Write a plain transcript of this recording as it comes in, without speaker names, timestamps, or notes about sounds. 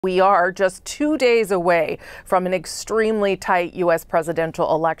We are just 2 days away from an extremely tight U.S.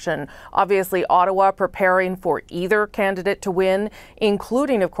 presidential election. Obviously, Ottawa preparing for either candidate to win,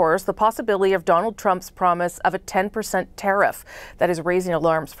 including, of course, the possibility of Donald Trump's promise of a 10% tariff that is raising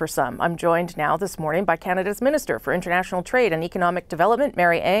alarms for some. I'm joined now this morning by Canada's Minister for International Trade and Economic Development,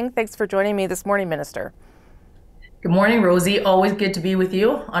 Mary Ang. Thanks for joining me this morning, Minister. Good morning, Rosie. Always good to be with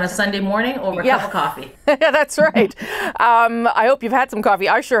you on a Sunday morning over a cup of coffee. Yeah, that's right. I hope you've had some coffee.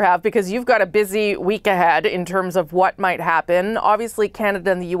 I sure have, because you've got a busy week ahead in terms of what might happen. Obviously,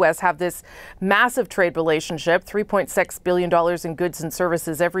 Canada and the U.S. have this massive trade relationship, $3.6 billion in goods and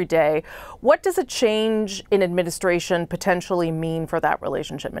services every day. What does a change in administration potentially mean for that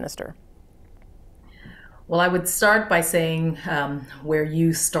relationship, Minister? Well, I would start by saying where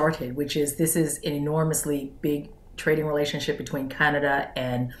you started, which is this is an enormously big trading relationship between Canada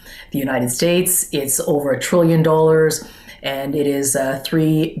and the United States. It's over $1 trillion, and it is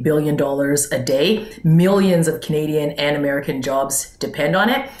 $3 billion a day. Millions of Canadian and American jobs depend on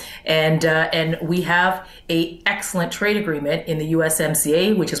it. And we have an excellent trade agreement in the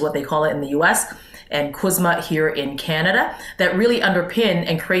USMCA, which is what they call it in the US, and CUSMA here in Canada, that really underpin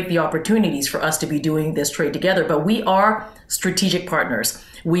and create the opportunities for us to be doing this trade together. But we are strategic partners.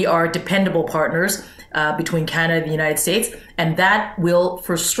 We are dependable partners between Canada and the United States, and that will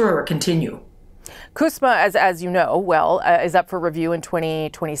for sure continue. CUSMA, as you know well, is up for review in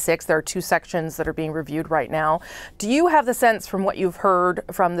 2026. There are two sections that are being reviewed right now. Do you have the sense from what you've heard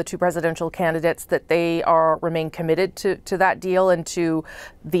from the two presidential candidates that they remain committed to that deal and to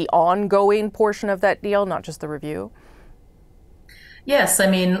the ongoing portion of that deal, not just the review? Yes, I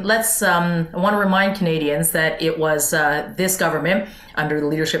mean, I want to remind Canadians that it was this government under the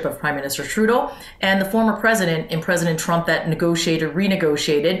leadership of Prime Minister Trudeau and the former president in President Trump that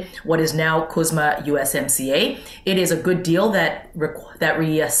renegotiated what is now CUSMA USMCA. It is a good deal that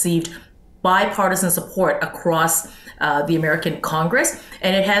received bipartisan support across the American Congress,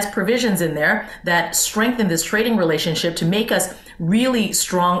 and it has provisions in there that strengthen this trading relationship to make us really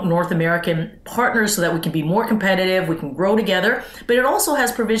strong North American partners so that we can be more competitive, we can grow together. But it also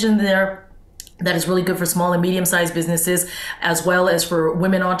has provision there that is really good for small and medium-sized businesses, as well as for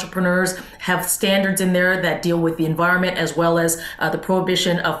women entrepreneurs, have standards in there that deal with the environment, as well as the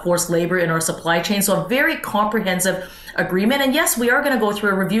prohibition of forced labor in our supply chain. So a very comprehensive agreement. And yes, we are going to go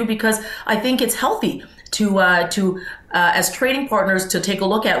through a review because I think it's healthy to as trading partners, to take a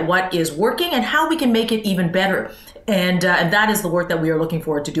look at what is working and how we can make it even better. And that is the work that we are looking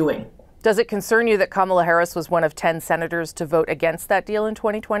forward to doing. Does it concern you that Kamala Harris was one of 10 senators to vote against that deal in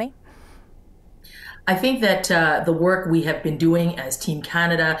 2020? I think that the work we have been doing as Team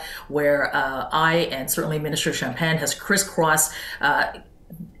Canada, where I and certainly Minister Champagne has crisscrossed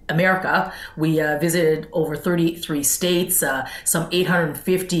America. We visited over 33 states, some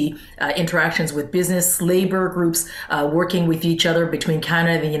 850 interactions with business, labor groups, working with each other between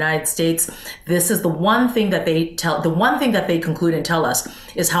Canada and the United States. This is the one thing that they conclude and tell us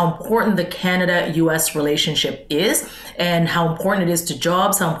is how important the Canada-U.S. relationship is, and how important it is to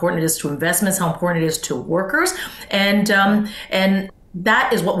jobs, how important it is to investments, how important it is to workers, and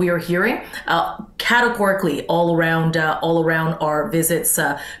that is what we are hearing categorically all around our visits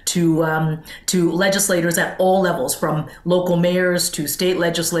to legislators at all levels, from local mayors to state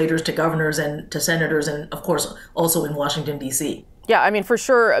legislators to governors and to senators, and of course also in Washington, D.C. Yeah, I mean, for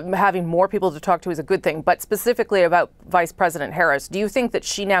sure, having more people to talk to is a good thing. But specifically about Vice President Harris, do you think that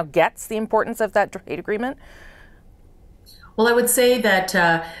she now gets the importance of that trade agreement? Well, I would say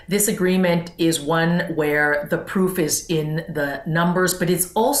that this agreement is one where the proof is in the numbers, but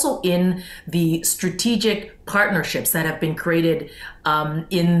it's also in the strategic partnerships that have been created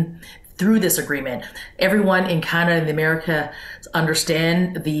through this agreement. Everyone in Canada and America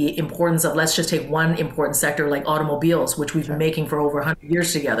understand the importance of, let's just take one important sector like automobiles, which we've been making for over 100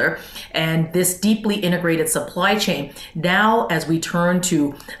 years together. And this deeply integrated supply chain, now as we turn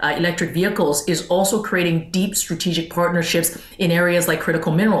to electric vehicles, is also creating deep strategic partnerships in areas like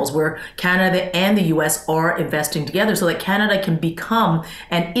critical minerals, where Canada and the US are investing together so that Canada can become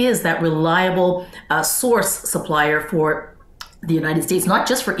and is that reliable source supplier for the United States, not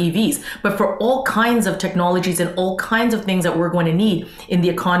just for EVs, but for all kinds of technologies and all kinds of things that we're going to need in the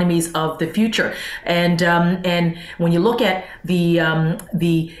economies of the future. And when you look at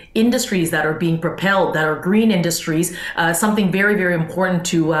the industries that are being propelled, that are green industries, something very, very important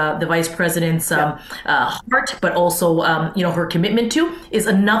to the Vice President's heart, but also her commitment to, is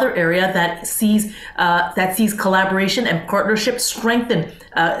another area that sees collaboration and partnership strengthen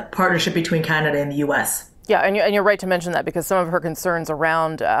partnership between Canada and the U.S. Yeah, and you're right to mention that, because some of her concerns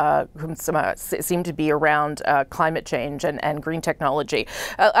around seem to be around climate change and green technology.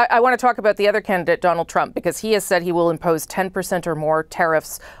 I want to talk about the other candidate, Donald Trump, because he has said he will impose 10% or more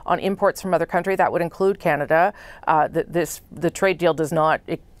tariffs on imports from other countries. That would include Canada. The trade deal does not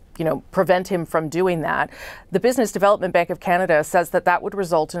prevent him from doing that. The Business Development Bank of Canada says that would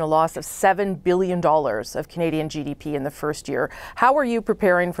result in a loss of $7 billion of Canadian GDP in the first year. How are you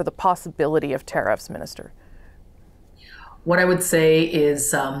preparing for the possibility of tariffs, Minister? What I would say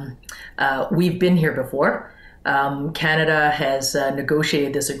is we've been here before. Canada has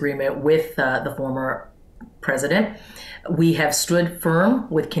negotiated this agreement with the former president. We have stood firm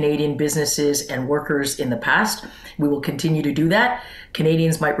with Canadian businesses and workers in the past. We will continue to do that.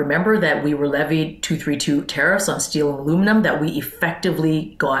 Canadians might remember that we were levied 232 tariffs on steel and aluminum that we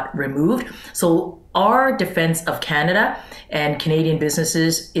effectively got removed. So our defense of Canada and Canadian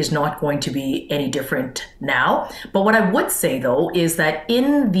businesses is not going to be any different now. But what I would say, though, is that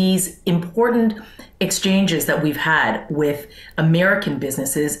in these important exchanges that we've had with American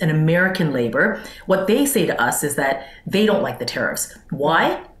businesses and American labor, what they say to us is that they don't like the tariffs.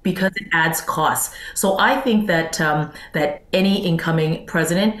 Why? Because it adds costs. So I think that that any incoming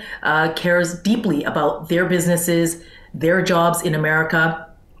president cares deeply about their businesses, their jobs in America,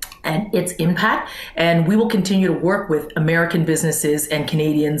 and its impact. And we will continue to work with American businesses and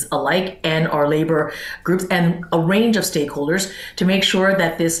Canadians alike, and our labor groups and a range of stakeholders, to make sure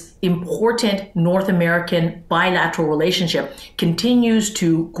that this important North American bilateral relationship continues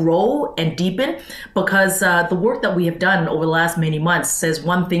to grow and deepen, because the work that we have done over the last many months says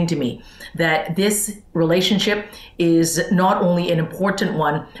one thing to me, that this relationship is not only an important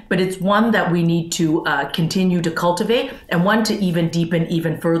one, but it's one that we need to continue to cultivate, and one to even deepen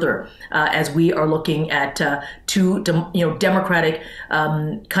even further as we are looking at two democratic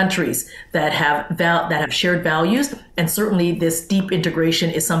countries that have shared values. And certainly this deep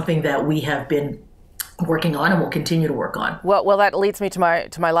integration is something that we have been working on and will continue to work on. Well, that leads me to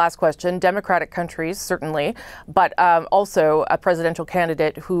my last question. Democratic countries, certainly, but also a presidential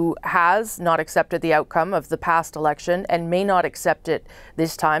candidate who has not accepted the outcome of the past election and may not accept it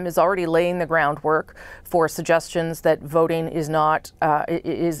this time, is already laying the groundwork for suggestions that voting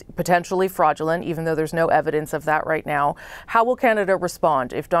is potentially fraudulent, even though there's no evidence of that right now. How will Canada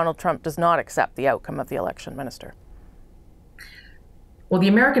respond if Donald Trump does not accept the outcome of the election, Minister? Well, the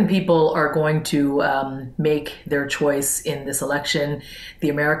American people are going to make their choice in this election. The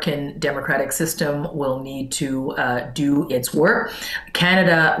American democratic system will need to do its work.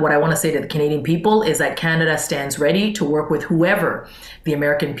 Canada, what I want to say to the Canadian people is that Canada stands ready to work with whoever the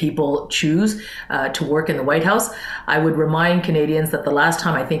American people choose to work in the White House. I would remind Canadians that the last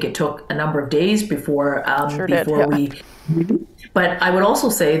time, I think it took a number of days before But I would also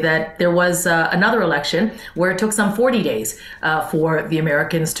say that there was another election where it took some 40 days for the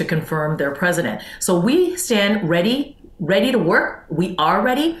Americans to confirm their president. So we stand ready to work. We are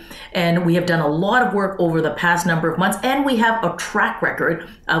ready, and we have done a lot of work over the past number of months, and we have a track record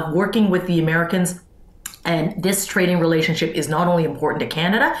of working with the Americans. And this trading relationship is not only important to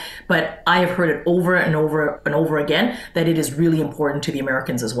Canada, but I have heard it over and over and over again that it is really important to the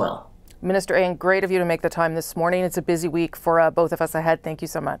Americans as well. Minister Ayan, great of you to make the time this morning. It's a busy week for both of us ahead. Thank you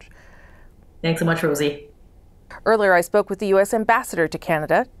so much. Thanks so much, Rosie. Earlier, I spoke with the U.S. Ambassador to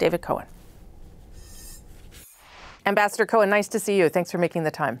Canada, David Cohen. Ambassador Cohen, nice to see you. Thanks for making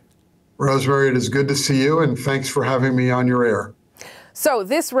the time. Rosemary, it is good to see you, and thanks for having me on your air. So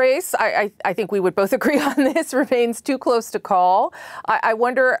this race, I think we would both agree on this, remains too close to call. I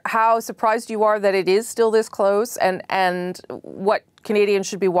wonder how surprised you are that it is still this close, and what Canadians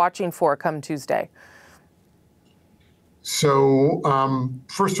should be watching for come Tuesday. So,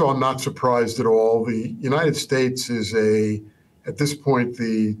 first of all, I'm not surprised at all. The United States is at this point,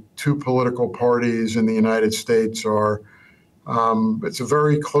 the two political parties in the United States are, it's a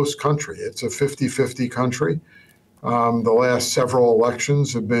very close country. It's a 50-50 country. The last several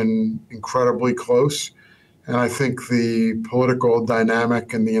elections have been incredibly close. And I think the political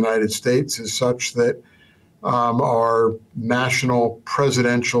dynamic in the United States is such that our national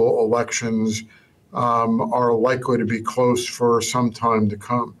presidential elections are likely to be close for some time to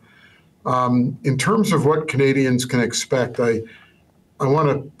come. In terms of what Canadians can expect, I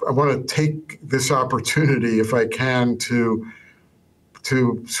want to take this opportunity, if I can, to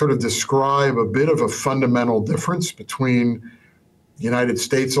sort of describe a bit of a fundamental difference between the United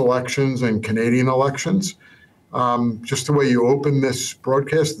States elections and Canadian elections. Just the way you open this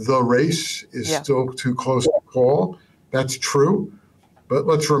broadcast, the race is still too close to call. That's true. But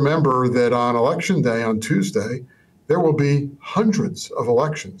let's remember that on Election Day, on Tuesday, there will be hundreds of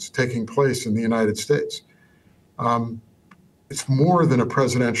elections taking place in the United States. It's more than a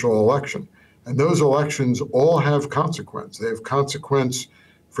presidential election. And those elections all have consequence. They have consequence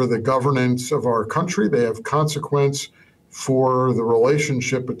for the governance of our country. They have consequence for the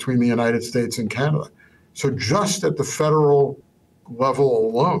relationship between the United States and Canada. So just at the federal level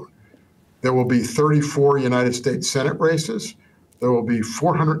alone, there will be 34 United States Senate races. There will be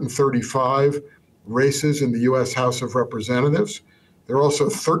 435 races in the U.S. House of Representatives. There are also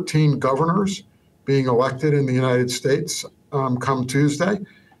 13 governors being elected in the United States come Tuesday.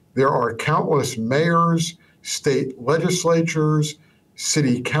 There are countless mayors, state legislatures,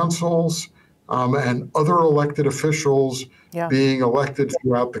 city councils, and other elected officials being elected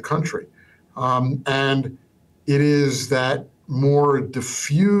throughout the country. And it is that more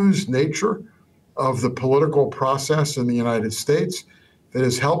diffuse nature of the political process in the United States that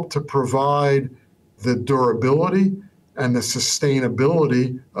has helped to provide the durability and the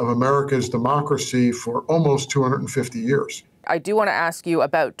sustainability of America's democracy for almost 250 years. I do want to ask you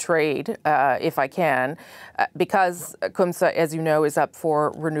about trade, if I can, because CUMSA, as you know, is up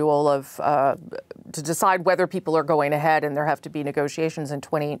for renewal to decide whether people are going ahead, and there have to be negotiations in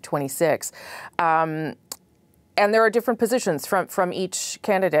 2026. And there are different positions from each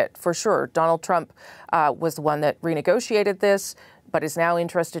candidate, for sure. Donald Trump was the one that renegotiated this, but is now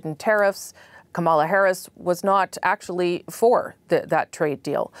interested in tariffs. Kamala Harris was not actually for that trade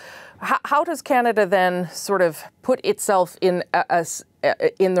deal. How does Canada then sort of put itself in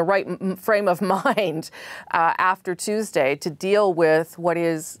the right frame of mind after Tuesday to deal with what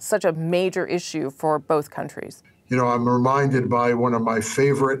is such a major issue for both countries? You know, I'm reminded by one of my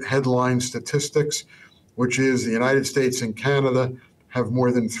favorite headline statistics, which is the United States and Canada have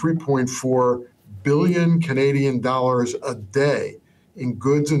more than 3.4 billion Canadian dollars a day in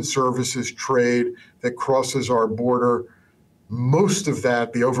goods and services trade that crosses our border. Most of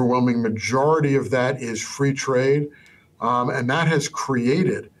that, the overwhelming majority of that, is free trade. And that has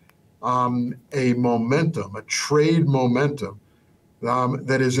created a momentum, a trade momentum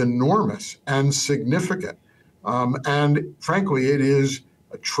that is enormous and significant. And frankly, it is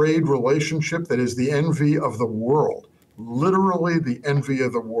a trade relationship that is the envy of the world, literally the envy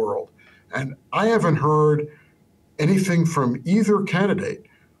of the world. And I haven't heard anything from either candidate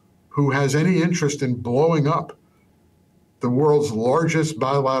who has any interest in blowing up the world's largest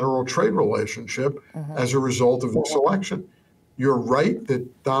bilateral trade relationship as a result of this election. You're right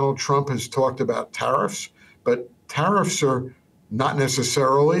that Donald Trump has talked about tariffs, but tariffs are not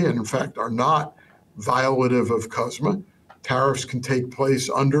necessarily, and in fact are not, violative of CUSMA. Tariffs can take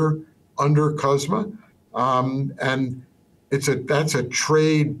place under CUSMA, and that's a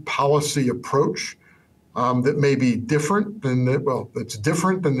trade policy approach that may be different than it's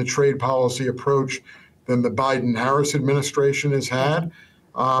different than the trade policy approach than the Biden-Harris administration has had,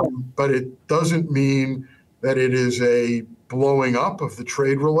 but it doesn't mean that it is a blowing up of the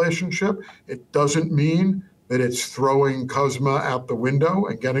trade relationship. It doesn't mean that it's throwing CUSMA out the window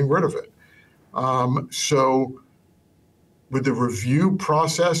and getting rid of it. So would the review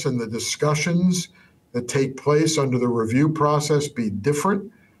process and the discussions that take place under the review process be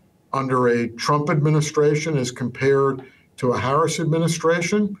different under a Trump administration as compared to a Harris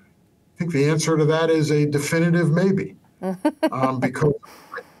administration? I think the answer to that is a definitive maybe, because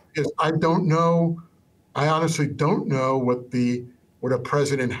I don't know. I honestly don't know what a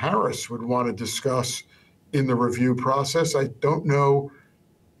President Harris would want to discuss in the review process. I don't know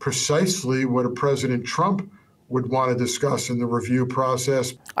precisely what a President Trump would want to discuss in the review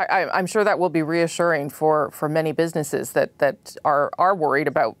process. I'm sure that will be reassuring for many businesses that are worried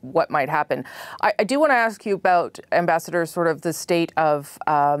about what might happen. I do want to ask you about, Ambassador, sort of the state of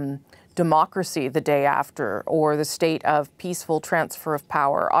democracy the day after, or the state of peaceful transfer of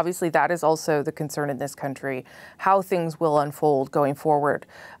power. Obviously, that is also the concern in this country, how things will unfold going forward,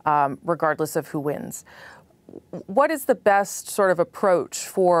 regardless of who wins. What is the best sort of approach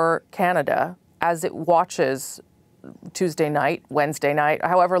for Canada as it watches Tuesday night, Wednesday night,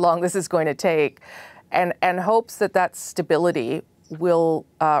 however long this is going to take, and hopes that stability will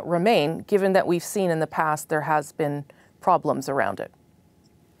remain, given that we've seen in the past there has been problems around it?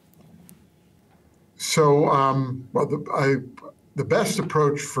 So, the best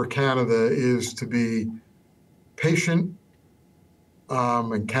approach for Canada is to be patient.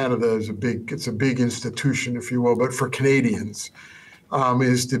 And Canada is it's a big institution, if you will, but for Canadians,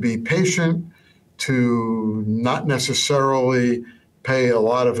 is to be patient, to not necessarily pay a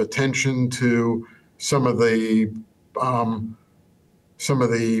lot of attention to some of the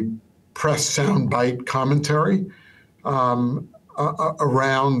press soundbite commentary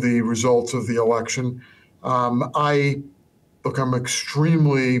around the results of the election. I look, I'm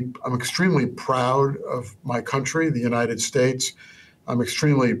extremely proud of my country, the United States. I'm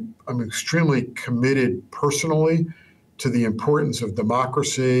extremely committed personally to the importance of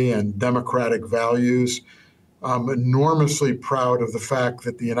democracy and democratic values. I'm enormously proud of the fact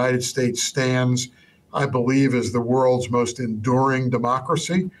that the United States stands, I believe, as the world's most enduring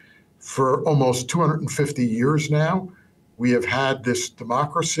democracy. For almost 250 years now, we have had this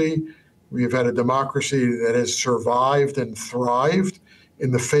democracy. We have had a democracy that has survived and thrived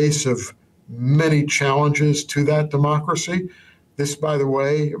in the face of many challenges to that democracy. This, by the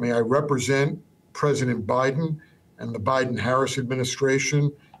way, I represent President Biden and the Biden-Harris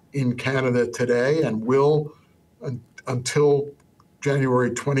administration in Canada today and will until January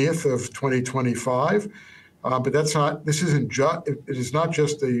 20th of 2025. But it is not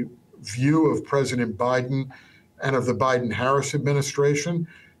just a view of President Biden and of the Biden-Harris administration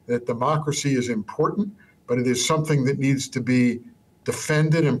that democracy is important, but it is something that needs to be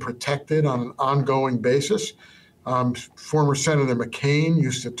defended and protected on an ongoing basis. Former Senator McCain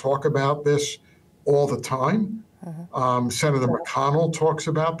used to talk about this all the time. Senator McConnell talks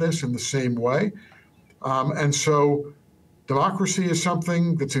about this in the same way. And so democracy is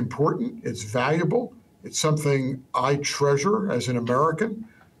something that's important. It's valuable. It's something I treasure as an American.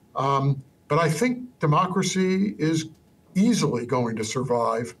 But I think democracy is easily going to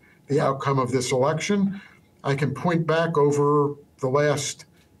survive the outcome of this election. I can point back over the last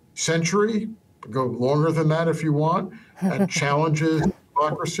century, go longer than that if you want, and challenges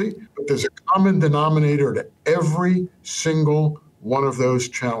democracy. But there's a common denominator to every single one of those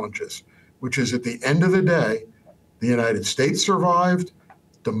challenges, which is at the end of the day, the United States survived,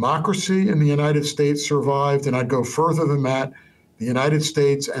 democracy in the United States survived, and I'd go further than that. The United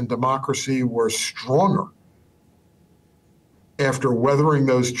States and democracy were stronger after weathering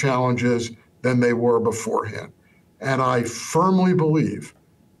those challenges than they were beforehand. And I firmly believe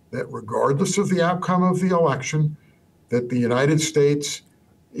that regardless of the outcome of the election, that the United States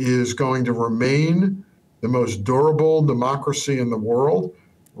is going to remain the most durable democracy in the world.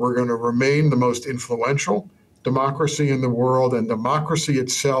 We're going to remain the most influential democracy in the world, and democracy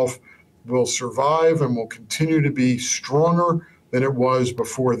itself will survive and will continue to be stronger than it was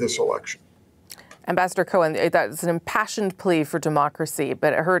before this election. Ambassador Cohen, that's an impassioned plea for democracy,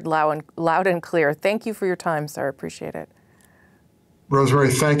 but it heard loud and clear. Thank you for your time, sir. Appreciate it.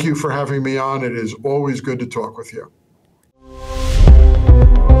 Rosemary, thank you for having me on. It is always good to talk with you.